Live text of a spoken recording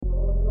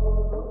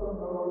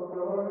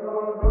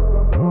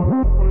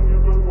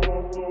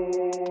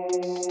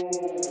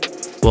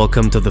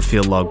Welcome to the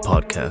Field Log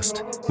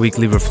Podcast,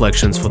 weekly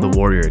reflections for the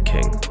Warrior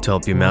King to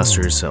help you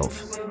master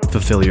yourself,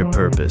 fulfill your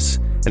purpose,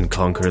 and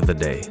conquer the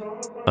day.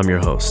 I'm your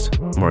host,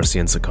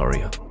 Marcian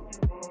Zakaria.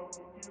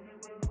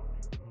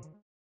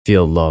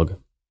 Field Log,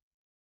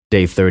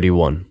 Day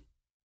 31.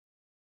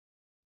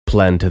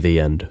 Plan to the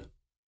end.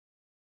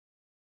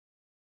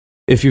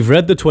 If you've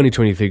read the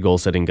 2023 Goal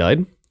Setting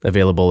Guide,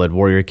 available at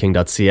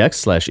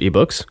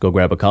warriorking.cx/ebooks, go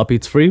grab a copy,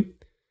 it's free.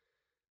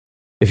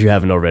 If you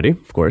haven't already,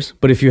 of course.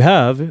 But if you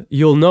have,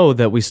 you'll know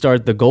that we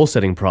start the goal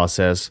setting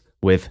process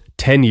with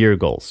 10-year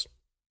goals.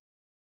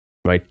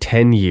 Right?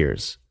 10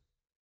 years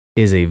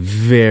is a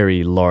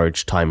very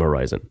large time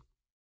horizon.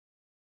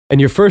 And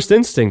your first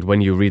instinct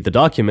when you read the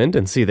document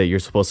and see that you're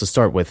supposed to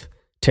start with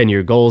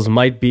 10-year goals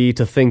might be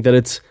to think that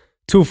it's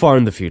too far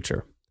in the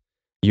future.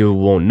 You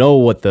won't know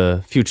what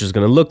the future is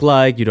going to look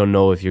like. You don't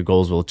know if your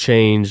goals will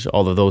change,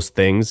 all of those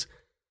things.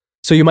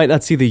 So you might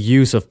not see the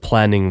use of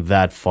planning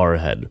that far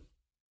ahead.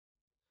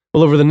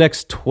 Well, over the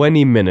next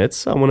 20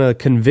 minutes, I want to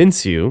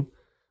convince you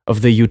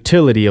of the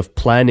utility of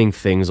planning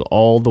things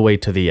all the way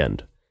to the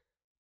end,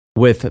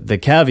 with the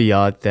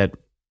caveat that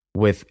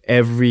with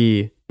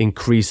every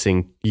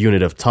increasing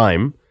unit of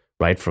time,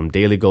 right, from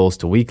daily goals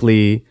to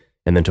weekly,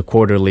 and then to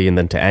quarterly, and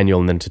then to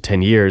annual, and then to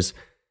 10 years,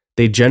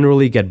 they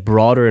generally get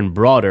broader and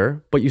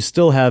broader, but you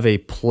still have a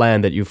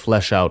plan that you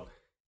flesh out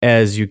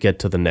as you get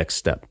to the next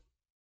step.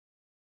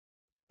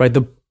 Right?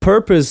 The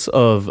purpose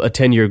of a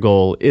 10-year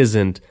goal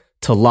isn't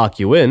to lock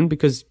you in,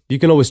 because you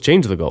can always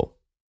change the goal,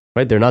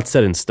 right? They're not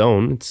set in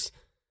stone. It's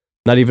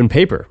not even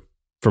paper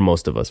for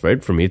most of us,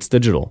 right? For me, it's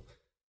digital.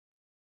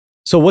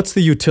 So what's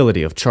the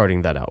utility of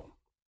charting that out?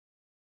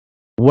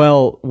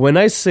 Well, when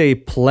I say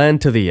plan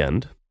to the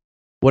end,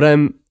 what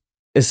I'm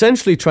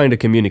essentially trying to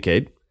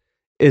communicate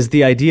is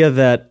the idea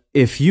that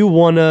if you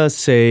want to,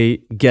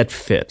 say, get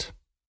fit,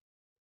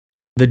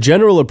 the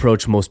general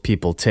approach most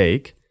people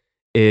take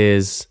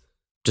is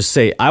just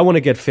say, I want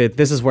to get fit,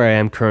 this is where I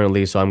am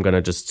currently, so I'm going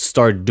to just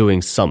start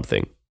doing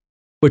something.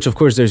 Which, of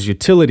course, there's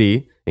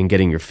utility in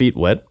getting your feet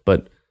wet,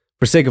 but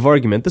for sake of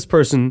argument, this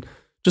person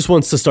just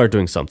wants to start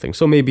doing something.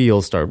 So maybe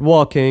you'll start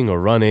walking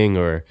or running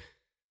or,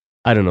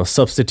 I don't know,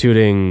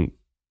 substituting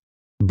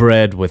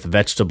bread with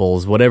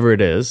vegetables, whatever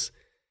it is.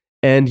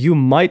 And you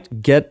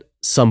might get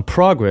some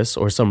progress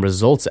or some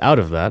results out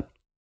of that,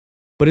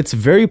 but it's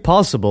very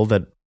possible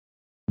that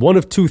one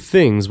of two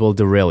things will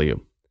derail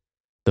you.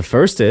 The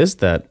first is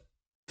that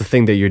the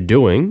thing that you're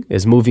doing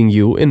is moving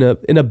you in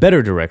a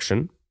better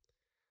direction,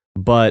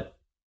 but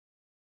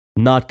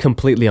not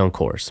completely on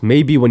course.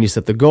 Maybe when you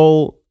set the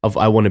goal of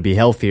I want to be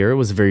healthier, it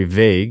was very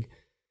vague,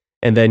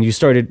 and then you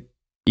started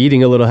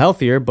eating a little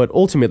healthier, but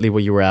ultimately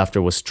what you were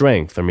after was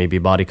strength or maybe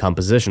body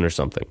composition or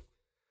something.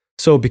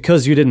 So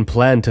because you didn't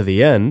plan to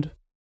the end,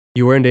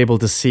 you weren't able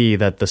to see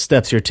that the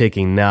steps you're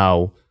taking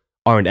now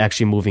aren't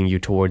actually moving you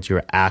towards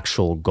your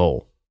actual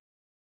goal.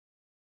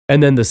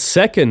 And then the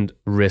second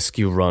risk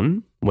you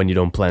run when you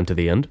don't plan to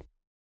the end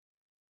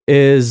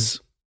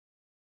is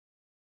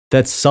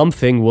that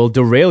something will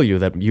derail you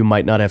that you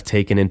might not have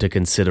taken into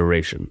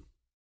consideration.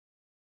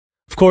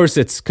 Of course,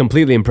 it's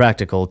completely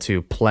impractical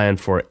to plan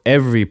for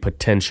every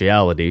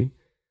potentiality,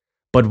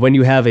 but when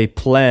you have a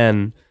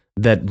plan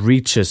that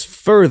reaches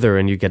further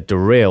and you get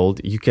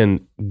derailed, you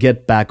can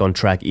get back on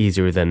track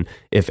easier than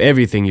if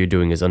everything you're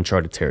doing is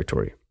uncharted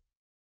territory.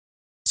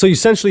 So you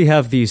essentially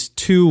have these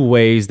two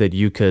ways that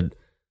you could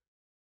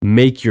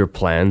make your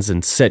plans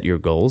and set your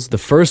goals. The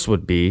first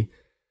would be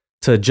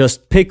to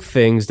just pick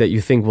things that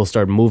you think will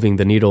start moving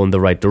the needle in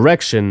the right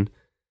direction.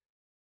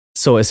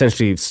 So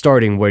essentially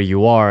starting where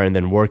you are and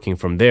then working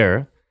from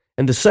there.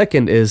 And the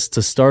second is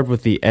to start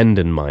with the end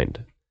in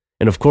mind.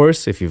 And of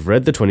course, if you've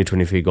read the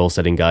 2023 Goal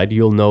Setting Guide,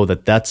 you'll know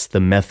that that's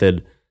the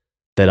method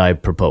that I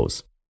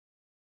propose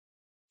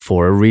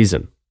for a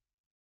reason.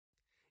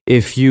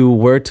 If you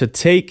were to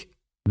take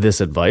this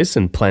advice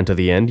and plan to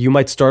the end, you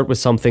might start with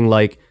something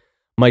like,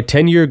 my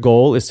 10-year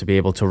goal is to be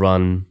able to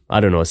run,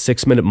 a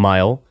 6-minute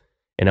mile,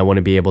 and I want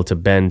to be able to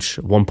bench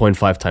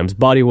 1.5 times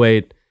body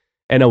weight,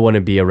 and I want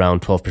to be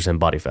around 12%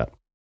 body fat.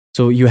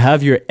 So you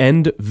have your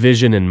end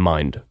vision in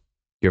mind,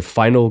 your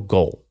final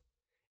goal.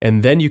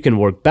 And then you can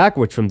work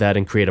backwards from that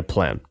and create a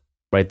plan,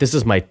 right? This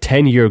is my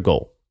 10-year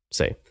goal,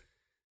 say.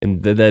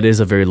 And that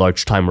is a very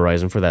large time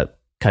horizon for that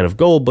kind of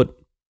goal, but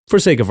for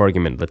sake of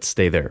argument, let's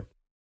stay there.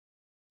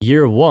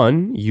 Year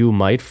 1, you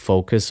might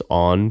focus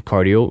on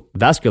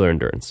cardiovascular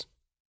endurance.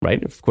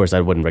 Right? Of course,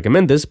 I wouldn't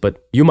recommend this,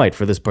 but you might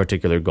for this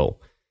particular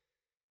goal.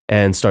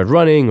 And start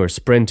running or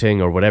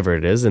sprinting or whatever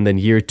it is. And then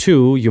year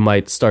 2, you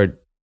might start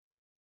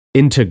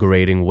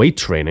integrating weight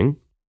training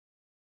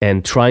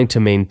and trying to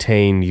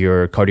maintain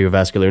your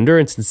cardiovascular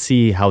endurance and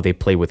see how they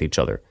play with each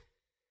other.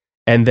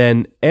 And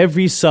then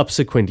every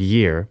subsequent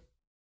year,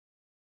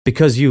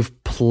 because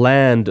you've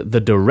planned the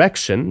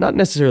direction, not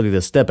necessarily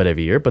the step at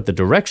every year, but the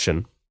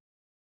direction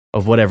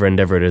of whatever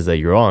endeavor it is that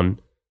you're on,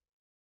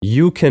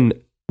 you can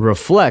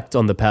reflect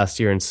on the past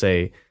year and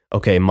say,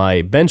 okay,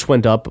 my bench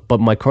went up, but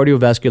my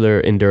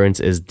cardiovascular endurance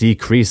is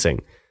decreasing.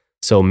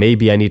 So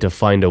maybe I need to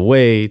find a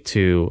way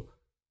to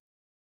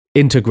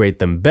integrate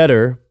them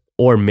better,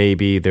 or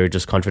maybe they're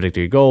just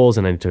contradictory goals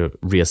and I need to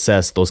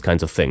reassess those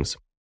kinds of things.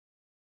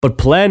 But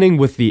planning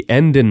with the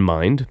end in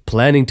mind,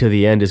 planning to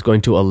the end is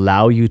going to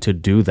allow you to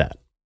do that.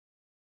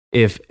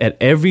 If at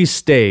every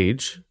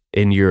stage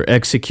in your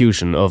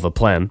execution of a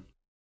plan,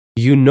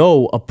 you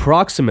know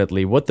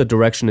approximately what the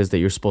direction is that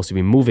you're supposed to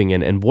be moving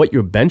in and what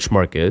your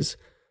benchmark is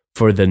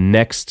for the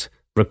next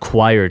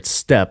required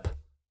step,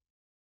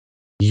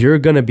 you're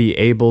going to be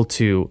able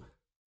to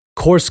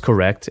course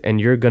correct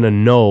and you're going to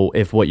know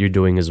if what you're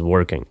doing is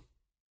working.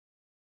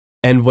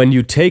 And when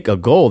you take a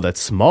goal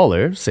that's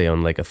smaller, say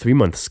on like a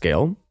 3-month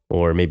scale,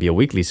 or maybe a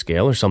weekly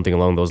scale or something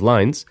along those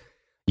lines,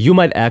 you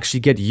might actually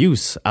get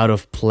use out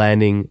of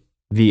planning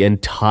the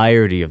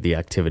entirety of the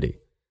activity,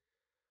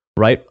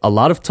 right? A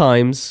lot of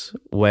times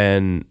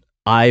when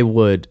I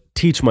would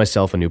teach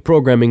myself a new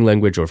programming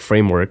language or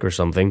framework or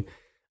something,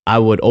 I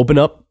would open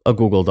up a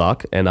Google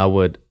Doc and I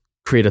would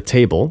create a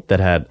table that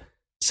had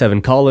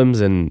 7 columns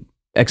and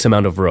X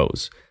amount of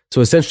rows. So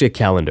essentially a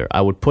calendar.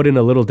 I would put in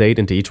a little date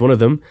into each one of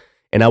them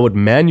and I would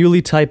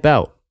manually type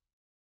out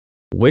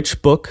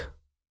which book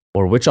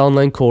or which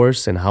online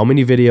course and how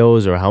many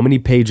videos or how many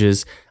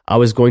pages I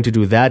was going to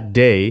do that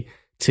day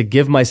to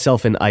give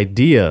myself an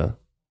idea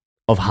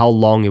of how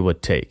long it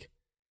would take.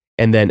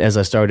 And then as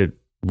I started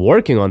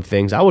working on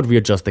things, I would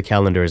readjust the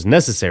calendar as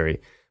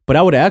necessary. But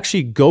I would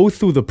actually go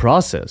through the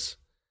process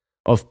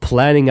of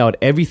planning out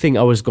everything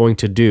I was going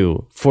to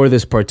do for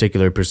this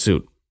particular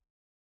pursuit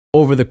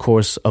over the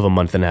course of a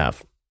month and a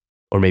half,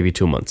 or maybe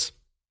 2 months.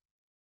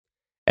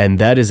 And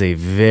that is a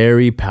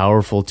very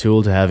powerful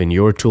tool to have in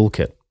your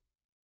toolkit.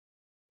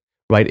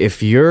 Right?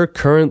 If you're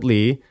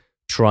currently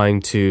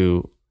trying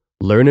to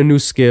learn a new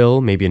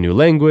skill, maybe a new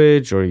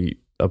language or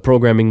a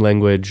programming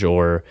language,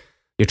 or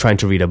you're trying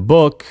to read a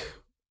book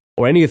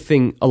or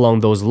anything along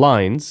those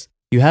lines,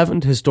 you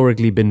haven't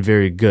historically been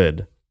very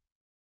good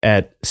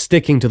at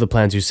sticking to the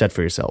plans you set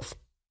for yourself.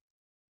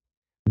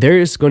 There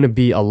is going to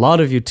be a lot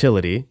of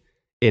utility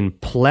in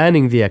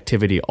planning the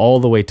activity all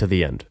the way to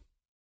the end.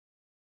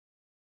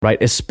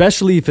 Right?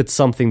 Especially if it's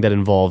something that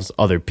involves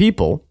other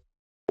people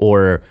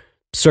or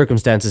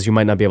circumstances you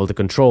might not be able to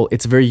control,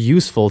 it's very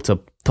useful to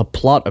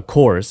plot a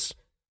course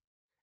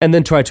and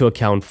then try to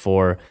account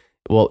for,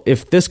 well,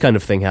 if this kind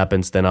of thing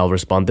happens, then I'll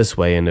respond this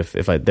way. And if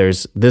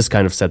there's this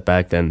kind of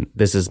setback, then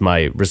this is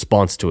my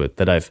response to it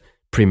that I've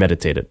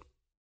premeditated.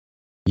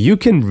 You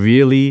can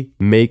really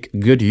make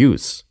good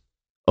use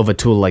of a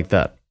tool like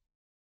that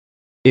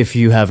if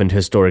you haven't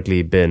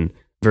historically been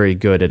very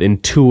good at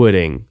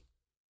intuiting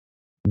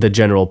the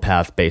general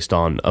path based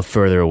on a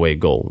further away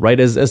goal, right?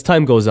 As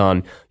time goes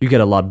on, you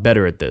get a lot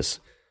better at this.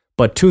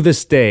 But to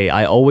this day,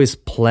 I always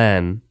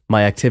plan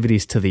my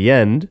activities to the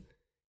end,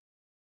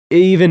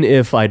 even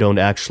if I don't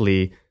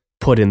actually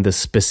put in the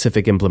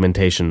specific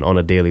implementation on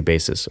a daily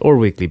basis or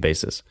weekly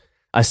basis.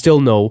 I still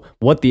know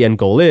what the end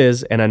goal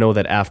is, and I know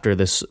that after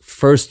this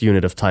first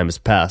unit of time is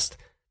passed,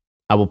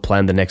 I will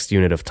plan the next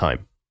unit of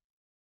time.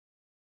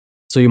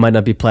 So you might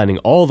not be planning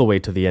all the way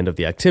to the end of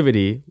the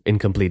activity in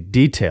complete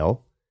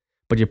detail,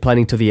 but you're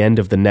planning to the end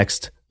of the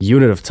next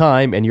unit of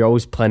time, and you're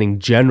always planning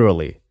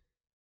generally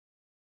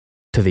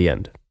to the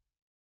end.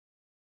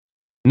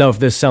 Now, if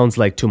this sounds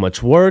like too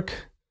much work,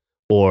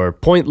 or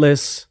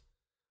pointless,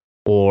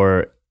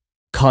 or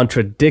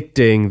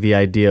contradicting the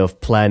idea of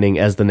planning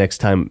as the next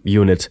time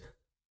unit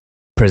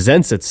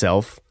presents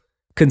itself,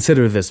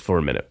 consider this for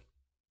a minute.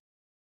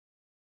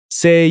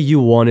 Say you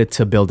wanted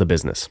to build a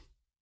business,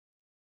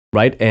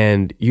 right?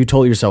 And you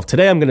told yourself,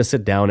 today I'm going to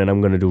sit down and I'm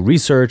going to do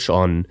research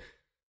on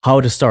how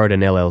to start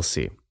an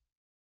LLC.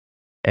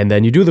 And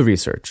then you do the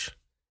research.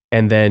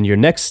 And then your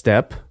next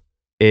step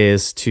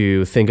is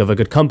to think of a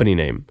good company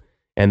name.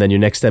 And then your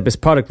next step is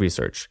product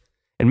research.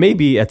 And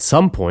maybe at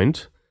some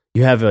point,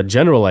 you have a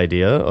general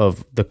idea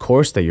of the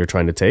course that you're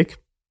trying to take.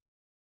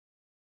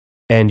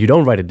 And you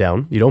don't write it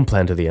down. You don't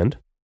plan to the end.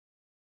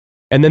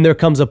 And then there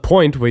comes a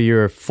point where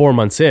you're 4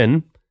 months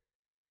in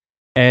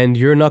and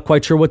you're not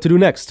quite sure what to do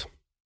next.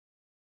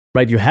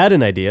 Right? You had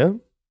an idea,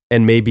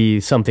 and maybe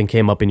something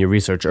came up in your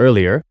research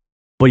earlier,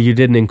 but you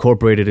didn't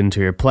incorporate it into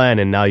your plan,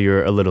 and now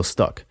you're a little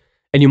stuck.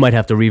 And you might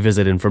have to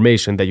revisit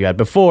information that you had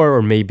before,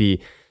 or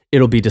maybe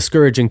it'll be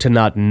discouraging to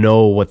not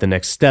know what the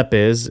next step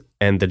is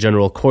and the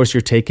general course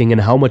you're taking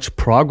and how much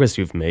progress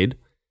you've made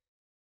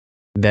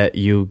that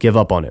you give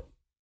up on it.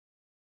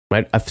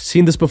 Right? I've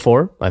seen this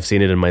before. I've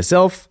seen it in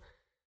myself,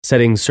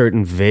 setting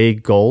certain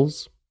vague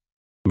goals,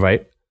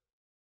 right?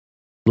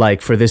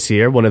 Like for this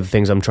year, one of the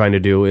things I'm trying to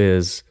do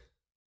is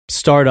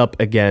start up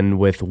again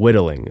with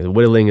whittling.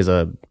 Whittling is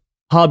a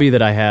hobby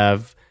that I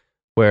have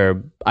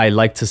where I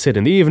like to sit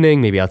in the evening,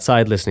 maybe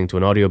outside listening to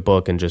an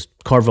audiobook and just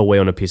carve away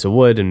on a piece of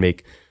wood and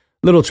make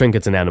little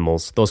trinkets and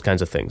animals, those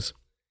kinds of things.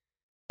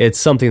 It's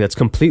something that's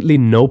completely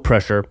no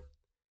pressure.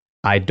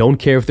 I don't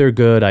care if they're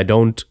good. I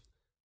don't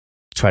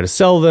try to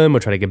sell them or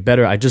try to get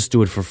better. I just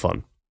do it for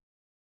fun.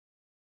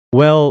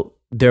 Well,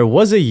 there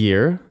was a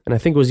year, and I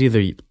think it was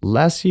either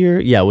last year.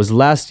 Yeah, it was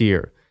last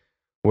year,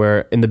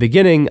 where in the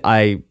beginning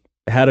I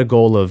had a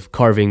goal of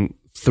carving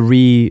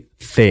 3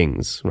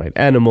 things, right?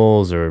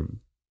 Animals or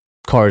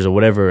cars or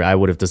whatever I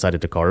would have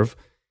decided to carve.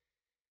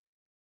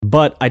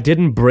 But I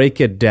didn't break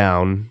it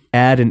down,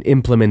 add an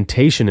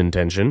implementation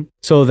intention,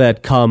 so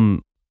that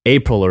come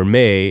April or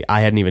May,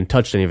 I hadn't even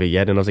touched any of it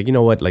yet. And I was like, you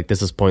know what? Like,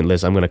 this is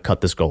pointless. I'm going to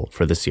cut this goal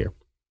for this year.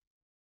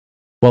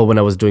 Well, when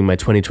I was doing my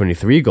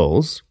 2023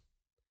 goals,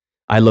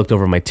 I looked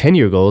over my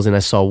 10-year goals and I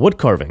saw wood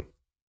carving,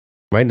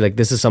 right? Like,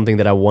 this is something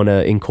that I want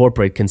to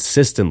incorporate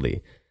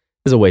consistently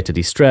as a way to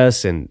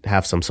de-stress and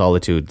have some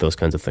solitude, those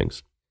kinds of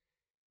things.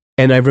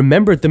 And I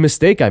remembered the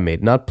mistake I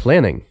made, not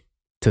planning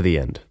to the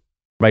end,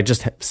 right?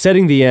 Just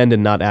setting the end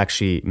and not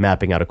actually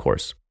mapping out a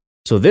course.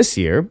 So this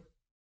year,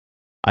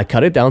 I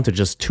cut it down to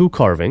just 2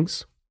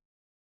 carvings.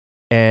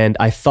 And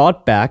I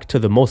thought back to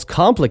the most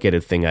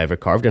complicated thing I ever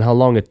carved and how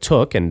long it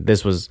took. And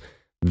this was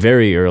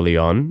very early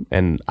on,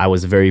 and I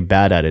was very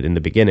bad at it in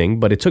the beginning,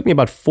 but it took me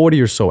about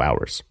 40 or so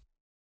hours.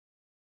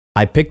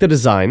 I picked a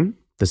design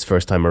this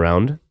first time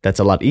around that's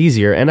a lot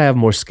easier, and I have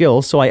more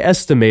skill, so I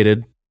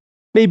estimated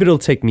maybe it'll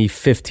take me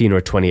 15 or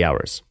 20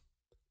 hours.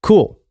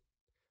 Cool.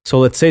 So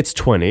let's say it's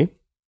 20.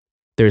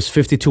 There's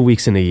 52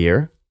 weeks in a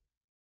year.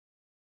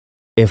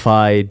 If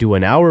I do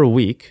an hour a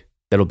week,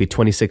 that'll be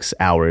 26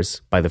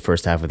 hours by the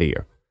first half of the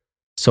year.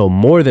 So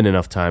more than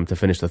enough time to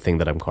finish the thing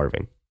that I'm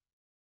carving.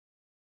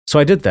 So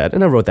I did that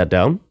and I wrote that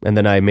down, and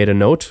then I made a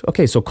note.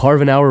 Okay, so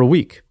carve an hour a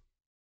week.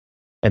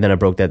 And then I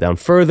broke that down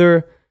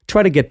further.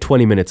 Try to get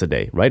 20 minutes a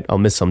day, right? I'll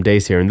miss some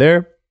days here and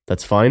there.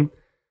 That's fine.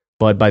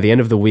 But by the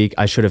end of the week,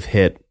 I should have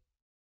hit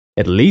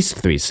at least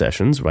 3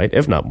 sessions, right?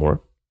 If not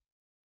more.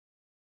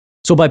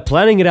 So by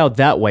planning it out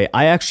that way,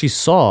 I actually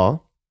saw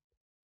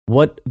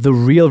what the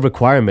real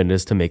requirement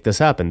is to make this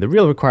happen. The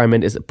real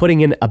requirement is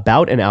putting in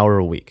about an hour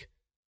a week.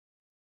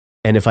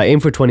 And if I aim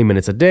for 20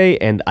 minutes a day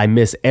and I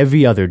miss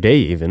every other day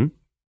even,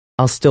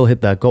 I'll still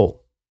hit that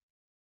goal.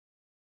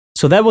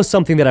 So that was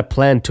something that I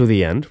planned to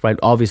the end, right?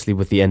 Obviously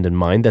with the end in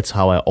mind. That's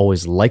how I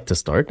always like to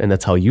start, and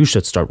that's how you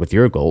should start with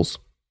your goals.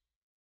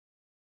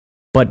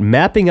 But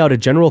mapping out a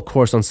general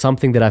course on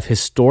something that I've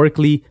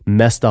historically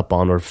messed up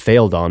on or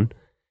failed on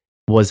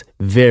was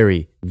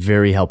very,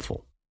 very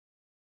helpful.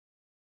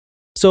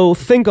 So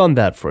think on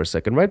that for a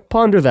second, right?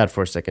 Ponder that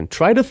for a second.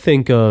 Try to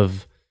think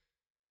of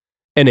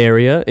an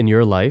area in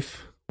your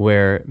life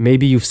where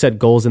maybe you've set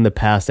goals in the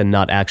past and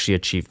not actually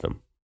achieved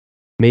them.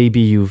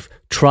 Maybe you've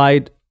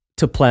tried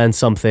to plan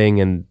something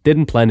and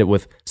didn't plan it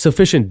with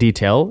sufficient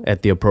detail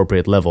at the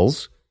appropriate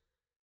levels,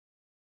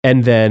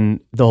 and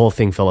then the whole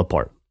thing fell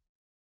apart.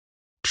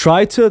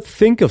 Try to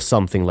think of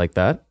something like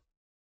that,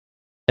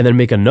 and then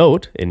make a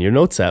note in your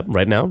notes app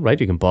right now, right?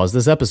 You can pause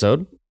this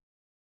episode.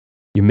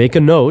 You make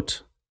a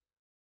note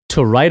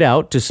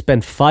to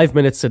spend 5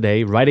 minutes a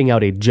day writing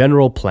out a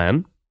general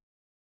plan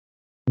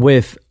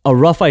with a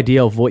rough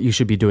idea of what you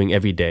should be doing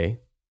every day,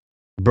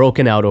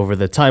 broken out over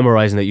the time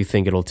horizon that you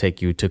think it'll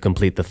take you to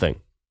complete the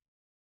thing.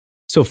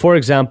 So for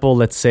example,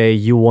 let's say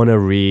you want to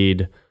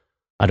read,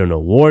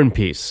 War and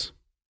Peace,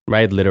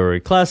 right? Literary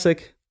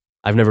classic.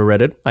 I've never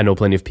read it. I know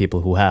plenty of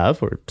people who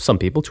have, or some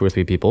people, 2 or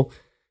 3 people.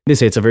 They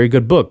say it's a very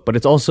good book, but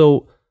it's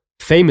also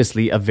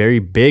famously a very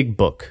big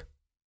book.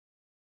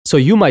 So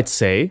you might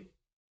say,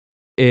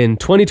 in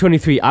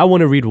 2023, I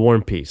want to read War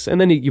and Peace. And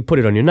then you put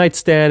it on your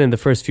nightstand, and the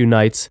first few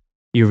nights,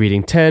 you're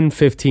reading 10,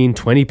 15,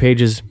 20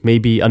 pages,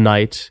 maybe a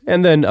night,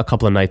 and then a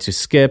couple of nights you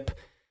skip,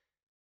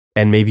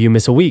 and maybe you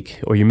miss a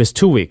week, or you miss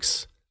 2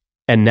 weeks.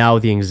 And now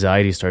the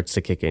anxiety starts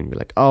to kick in. You're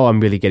like, oh,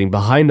 I'm really getting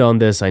behind on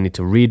this. I need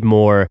to read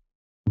more.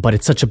 But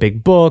it's such a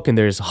big book, and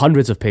there's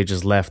hundreds of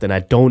pages left, and I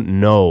don't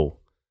know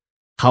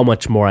how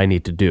much more I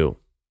need to do.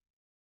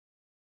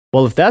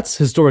 Well, if that's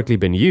historically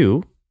been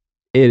you,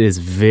 it is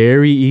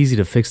very easy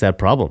to fix that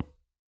problem,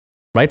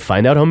 right?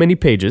 Find out how many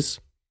pages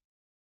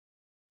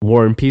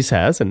War and Peace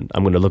has, and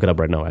I'm going to look it up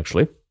right now,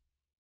 actually.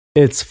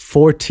 It's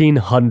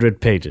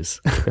 1,400 pages.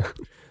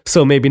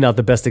 So maybe not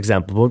the best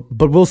example,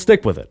 but we'll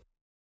stick with it.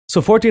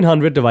 So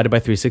 1,400 divided by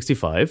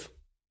 365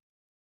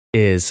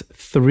 is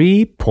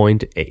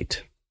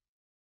 3.8.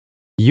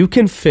 You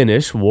can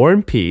finish War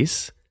and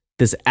Peace,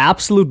 this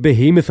absolute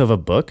behemoth of a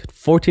book,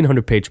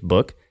 1,400-page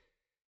book,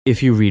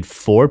 if you read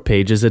 4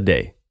 pages a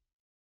day.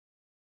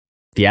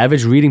 The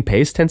average reading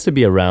pace tends to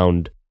be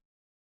around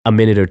a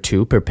minute or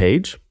 2 per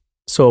page.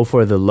 So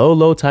for the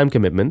low time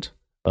commitment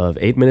of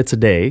 8 minutes a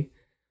day,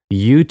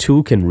 you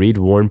too can read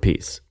War and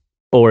Peace.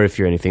 Or if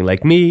you're anything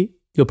like me,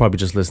 you'll probably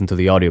just listen to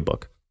the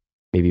audiobook,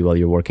 maybe while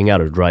you're working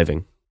out or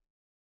driving.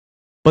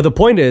 But the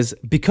point is,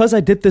 because I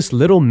did this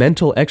little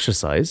mental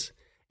exercise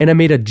and I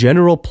made a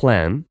general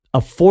plan, a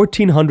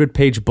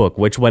 1,400-page book,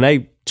 which when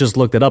I just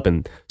looked it up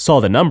and saw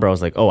the number, I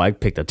was like, oh, I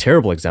picked a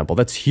terrible example.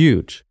 That's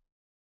huge.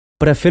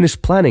 But I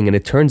finished planning, and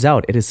it turns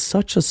out it is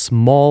such a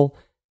small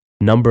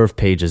number of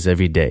pages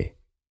every day,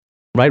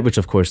 right? Which,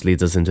 of course,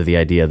 leads us into the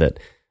idea that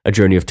a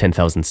journey of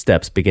 10,000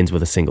 steps begins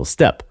with a single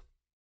step.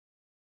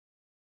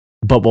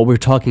 But what we're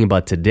talking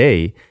about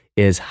today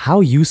is how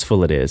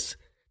useful it is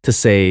to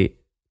say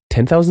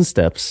 10,000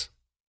 steps.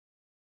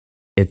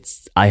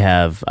 I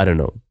have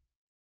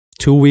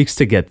 2 weeks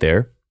to get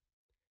there.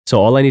 So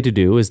all I need to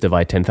do is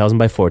divide 10,000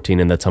 by 14,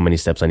 and that's how many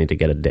steps I need to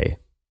get a day.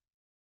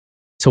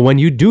 So when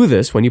you do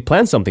this, when you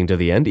plan something to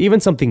the end, even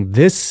something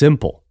this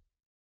simple,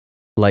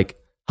 like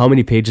how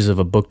many pages of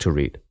a book to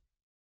read,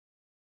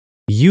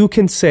 you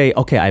can say,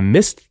 okay, I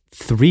missed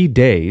 3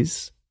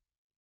 days,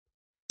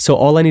 so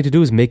all I need to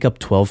do is make up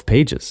 12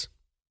 pages.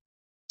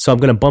 So I'm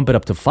going to bump it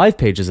up to 5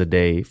 pages a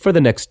day for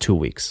the next 2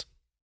 weeks.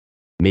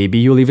 Maybe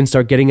you'll even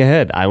start getting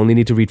ahead. I only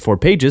need to read 4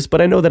 pages,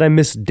 but I know that I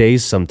miss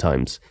days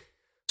sometimes.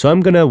 So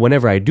I'm going to,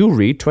 whenever I do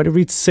read, try to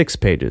read 6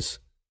 pages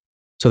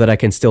so that I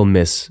can still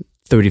miss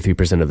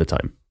 33% of the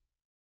time.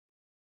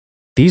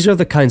 These are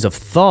the kinds of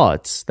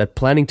thoughts that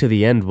planning to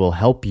the end will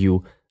help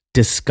you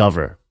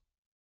discover,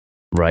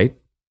 right?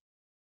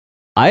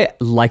 I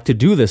like to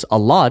do this a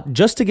lot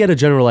just to get a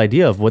general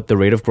idea of what the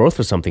rate of growth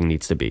for something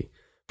needs to be.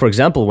 For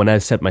example, when I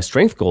set my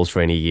strength goals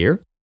for any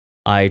year,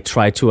 I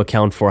try to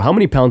account for how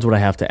many pounds would I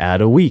have to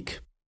add a week.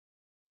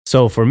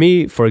 So for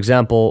me, for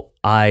example,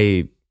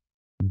 I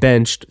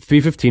benched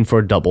 315 for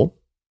a double,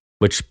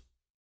 which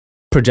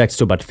projects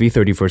to about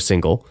 330 for a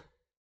single,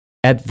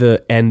 at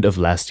the end of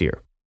last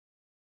year.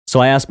 So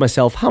I asked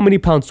myself, how many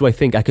pounds do I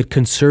think I could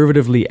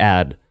conservatively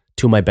add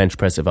to my bench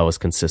press if I was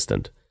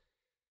consistent?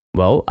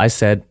 Well, I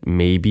said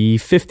maybe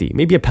 50,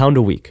 maybe a pound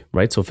a week,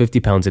 right? So 50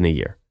 pounds in a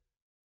year.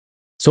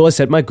 So I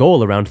set my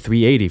goal around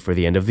 380 for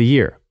the end of the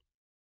year.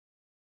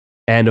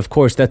 And of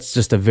course, that's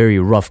just a very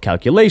rough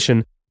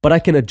calculation, but I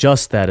can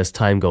adjust that as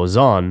time goes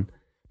on.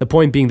 The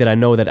point being that I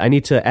know that I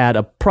need to add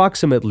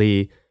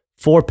approximately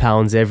 4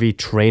 pounds every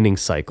training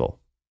cycle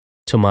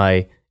to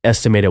my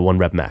estimated 1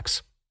 rep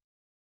max,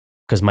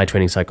 because my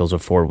training cycles are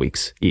 4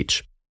 weeks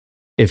each.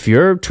 If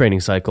your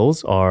training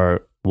cycles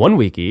are 1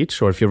 week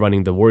each, or if you're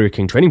running the Warrior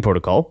King training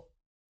protocol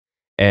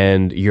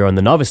and you're on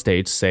the novice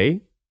stage,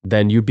 say,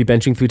 then you'd be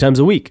benching 3 times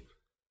a week.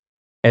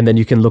 And then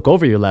you can look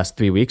over your last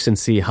 3 weeks and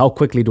see how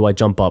quickly do I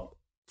jump up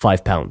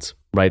 5 pounds,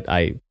 right?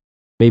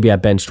 Maybe I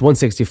benched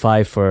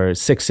 165 for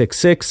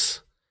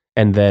 666,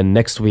 and then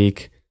next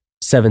week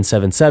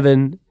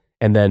 777,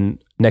 and then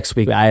next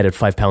week I added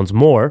 5 pounds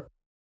more,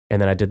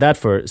 and then I did that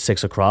for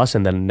 6 across,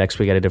 and then next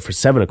week I did it for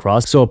 7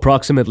 across. So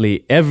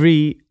approximately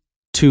every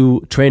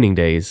 2 training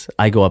days,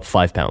 I go up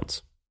 5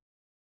 pounds.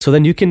 So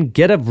then you can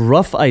get a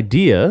rough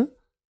idea,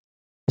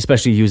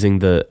 especially using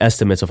the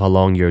estimates of how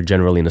long you're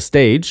generally in a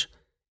stage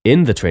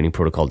in the training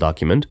protocol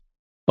document,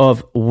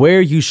 of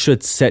where you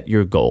should set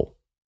your goal.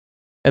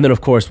 And then,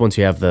 of course, once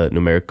you have the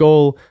numeric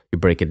goal, you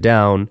break it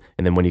down.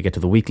 And then when you get to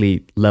the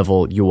weekly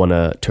level, you want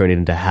to turn it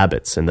into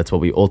habits. And that's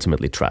what we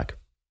ultimately track.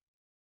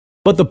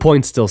 But the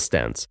point still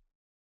stands.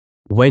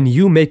 When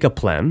you make a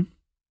plan,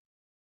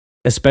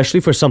 especially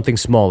for something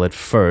small at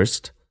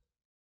first,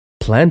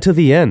 plan to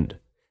the end.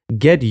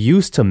 Get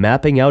used to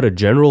mapping out a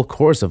general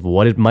course of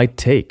what it might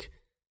take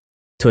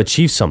to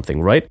achieve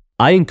something, right?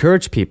 I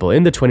encourage people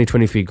in the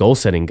 2023 goal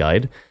setting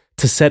guide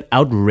to set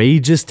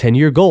outrageous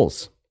 10-year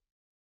goals,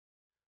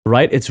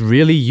 right? It's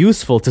really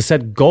useful to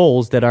set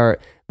goals that are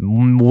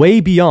way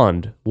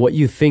beyond what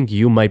you think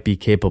you might be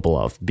capable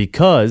of,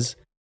 because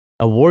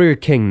a Warrior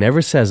King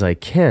never says I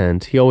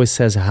can't, he always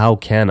says how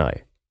can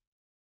I?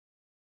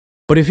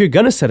 But if you're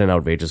going to set an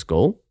outrageous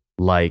goal,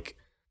 like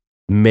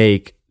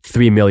make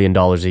 $3 million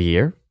a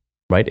year,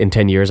 right? In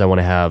 10 years, I want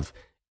to have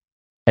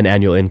an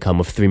annual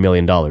income of $3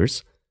 million.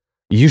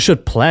 You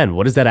should plan,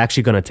 what is that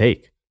actually going to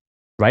take,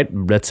 right?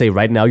 Let's say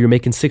right now you're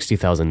making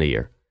 $60,000 a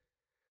year.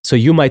 So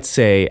you might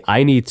say,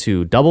 I need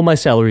to double my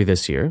salary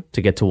this year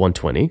to get to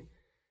 120,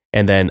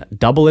 and then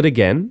double it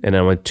again, and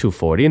then I'm at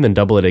 240, and then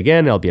double it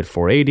again, I'll be at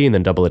 480, and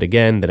then double it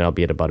again, then I'll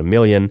be at about $1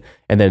 million,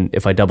 and then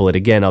if I double it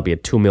again, I'll be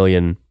at $2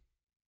 million.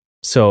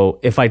 So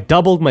if I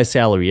doubled my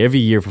salary every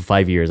year for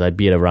 5 years, I'd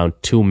be at around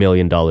 $2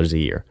 million a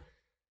year.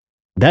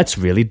 That's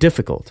really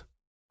difficult.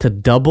 To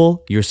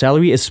double your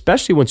salary,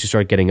 especially once you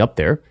start getting up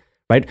there,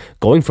 right?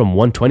 Going from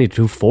 120 to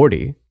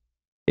 240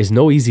 is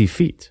no easy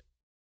feat.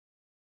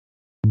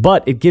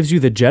 But it gives you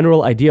the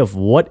general idea of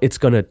what it's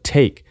going to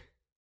take,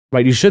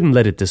 right? You shouldn't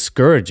let it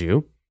discourage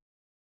you,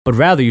 but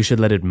rather you should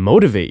let it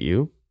motivate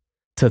you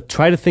to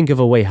try to think of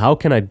a way, how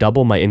can I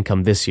double my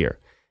income this year?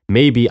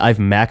 Maybe I've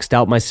maxed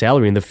out my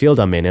salary in the field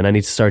I'm in and I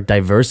need to start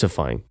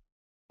diversifying.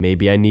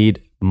 Maybe I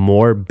need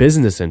more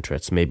business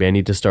interests. Maybe I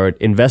need to start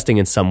investing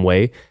in some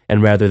way,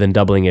 and rather than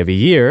doubling every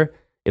year,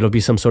 it'll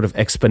be some sort of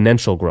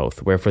exponential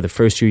growth where for the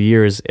first few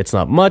years, it's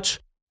not much,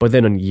 but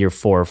then in year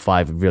 4 or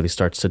 5, it really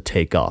starts to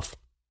take off.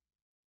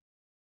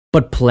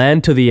 But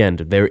plan to the end.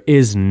 There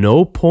is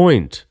no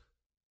point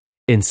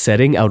in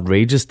setting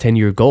outrageous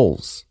 10-year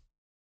goals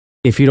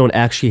if you don't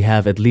actually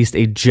have at least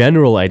a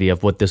general idea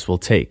of what this will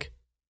take.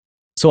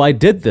 So I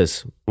did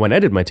this when I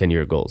did my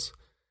 10-year goals.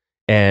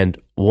 And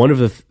one of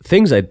the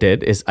things I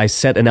did is I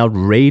set an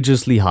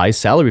outrageously high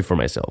salary for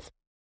myself.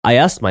 I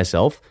asked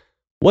myself,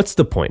 what's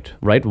the point,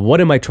 right?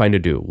 What am I trying to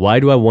do? Why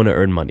do I want to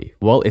earn money?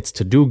 Well, it's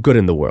to do good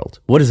in the world.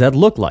 What does that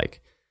look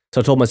like?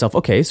 So I told myself,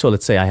 okay, so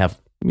let's say I have,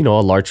 a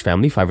large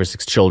family, 5 or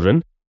 6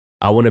 children.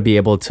 I want to be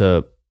able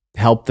to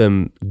help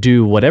them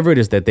do whatever it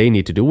is that they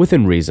need to do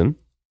within reason,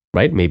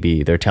 right?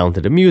 Maybe they're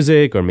talented in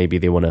music, or maybe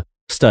they want to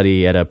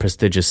study at a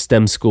prestigious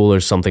STEM school or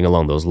something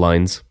along those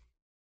lines.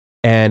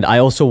 And I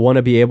also want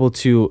to be able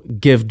to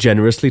give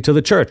generously to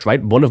the church,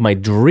 right? One of my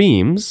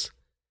dreams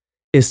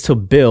is to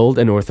build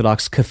an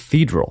Orthodox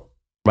cathedral,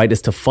 right?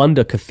 Is to fund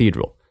a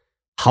cathedral.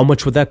 How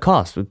much would that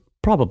cost?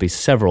 Probably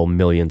several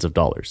millions of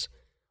dollars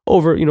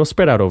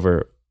spread out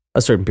over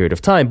a certain period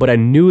of time. But I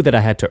knew that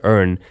I had to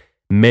earn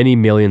many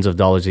millions of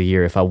dollars a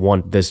year if I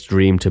want this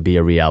dream to be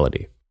a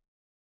reality.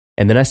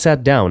 And then I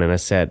sat down and I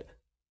said,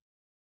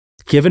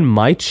 given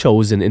my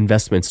chosen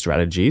investment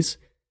strategies,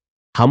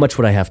 how much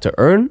would I have to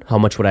earn? How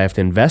much would I have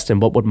to invest?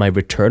 And what would my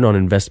return on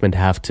investment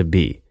have to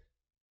be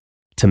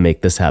to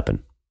make this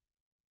happen?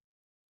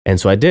 And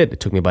so I did. It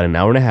took me about an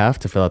hour and a half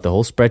to fill out the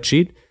whole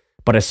spreadsheet.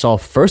 But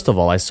first of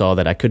all, I saw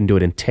that I couldn't do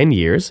it in 10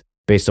 years.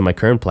 Based on my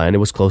current plan, it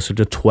was closer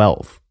to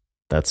 12.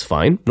 That's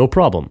fine. No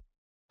problem.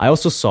 I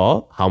also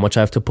saw how much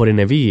I have to put in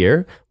every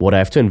year, what I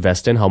have to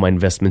invest in, how my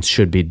investments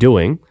should be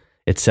doing,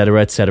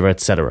 etc., etc.,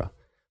 etc.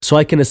 So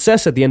I can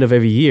assess at the end of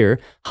every year,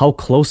 how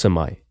close am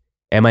I?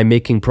 Am I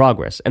making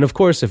progress? And of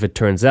course, if it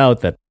turns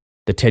out that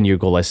the 10-year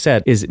goal I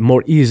set is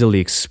more easily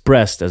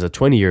expressed as a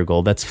 20-year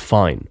goal, that's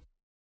fine.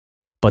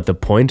 But the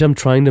point I'm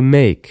trying to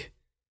make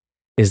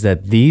is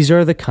that these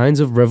are the kinds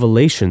of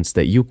revelations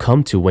that you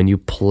come to when you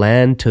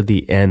plan to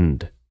the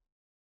end.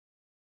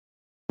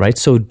 Right?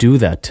 So do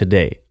that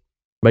today.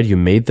 Right? You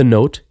made the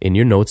note in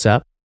your notes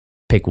app.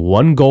 Pick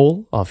one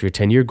goal off your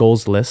 10-year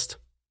goals list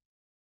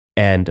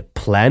and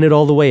plan it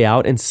all the way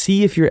out and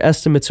see if your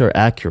estimates are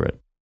accurate.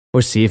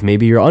 Or see if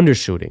maybe you're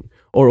undershooting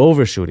or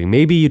overshooting.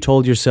 Maybe you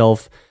told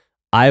yourself,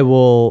 I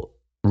will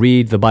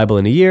read the Bible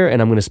in a year and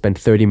I'm going to spend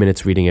 30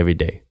 minutes reading every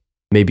day.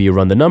 Maybe you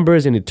run the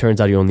numbers and it turns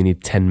out you only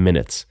need 10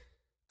 minutes.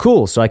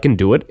 Cool, so I can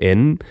do it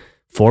in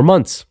 4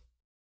 months.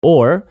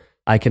 Or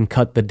I can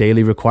cut the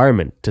daily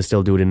requirement to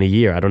still do it in a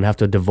year. I don't have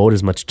to devote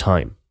as much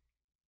time.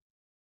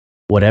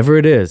 Whatever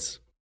it is,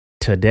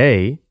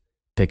 today,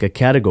 pick a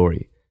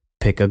category,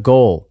 pick a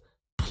goal,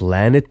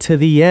 plan it to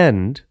the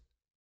end,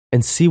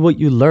 and see what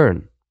you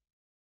learn.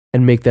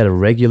 And make that a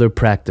regular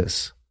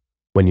practice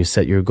when you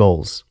set your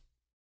goals.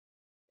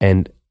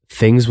 And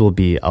things will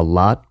be a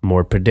lot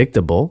more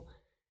predictable,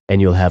 and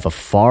you'll have a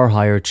far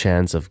higher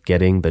chance of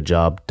getting the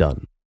job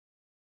done.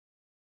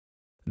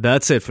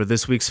 That's it for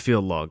this week's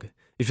Field Log.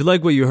 If you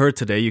like what you heard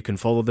today, you can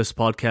follow this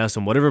podcast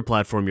on whatever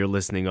platform you're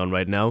listening on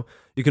right now.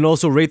 You can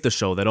also rate the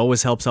show. That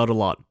always helps out a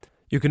lot.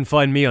 You can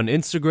find me on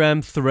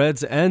Instagram,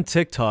 Threads, and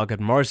TikTok at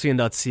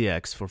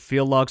Marcian.cx for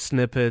field log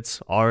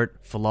snippets, art,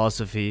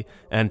 philosophy,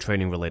 and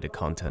training-related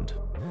content.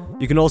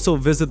 You can also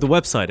visit the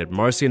website at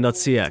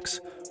Marcian.cx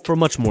for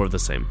much more of the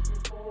same.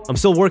 I'm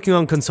still working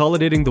on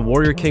consolidating the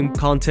Warrior King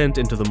content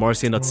into the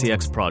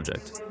Marcian.cx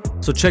project.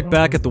 So check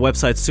back at the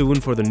website soon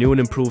for the new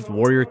and improved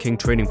Warrior King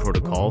training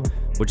protocol,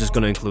 which is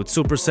going to include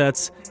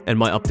supersets and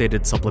my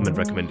updated supplement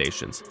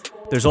recommendations.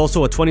 There's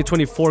also a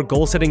 2024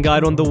 goal-setting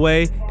guide on the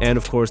way, and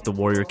of course the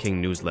Warrior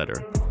King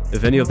newsletter.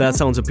 If any of that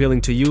sounds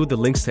appealing to you, the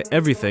links to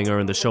everything are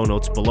in the show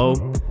notes below.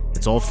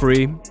 It's all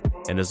free,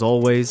 and as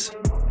always,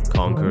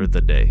 conquer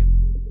the day.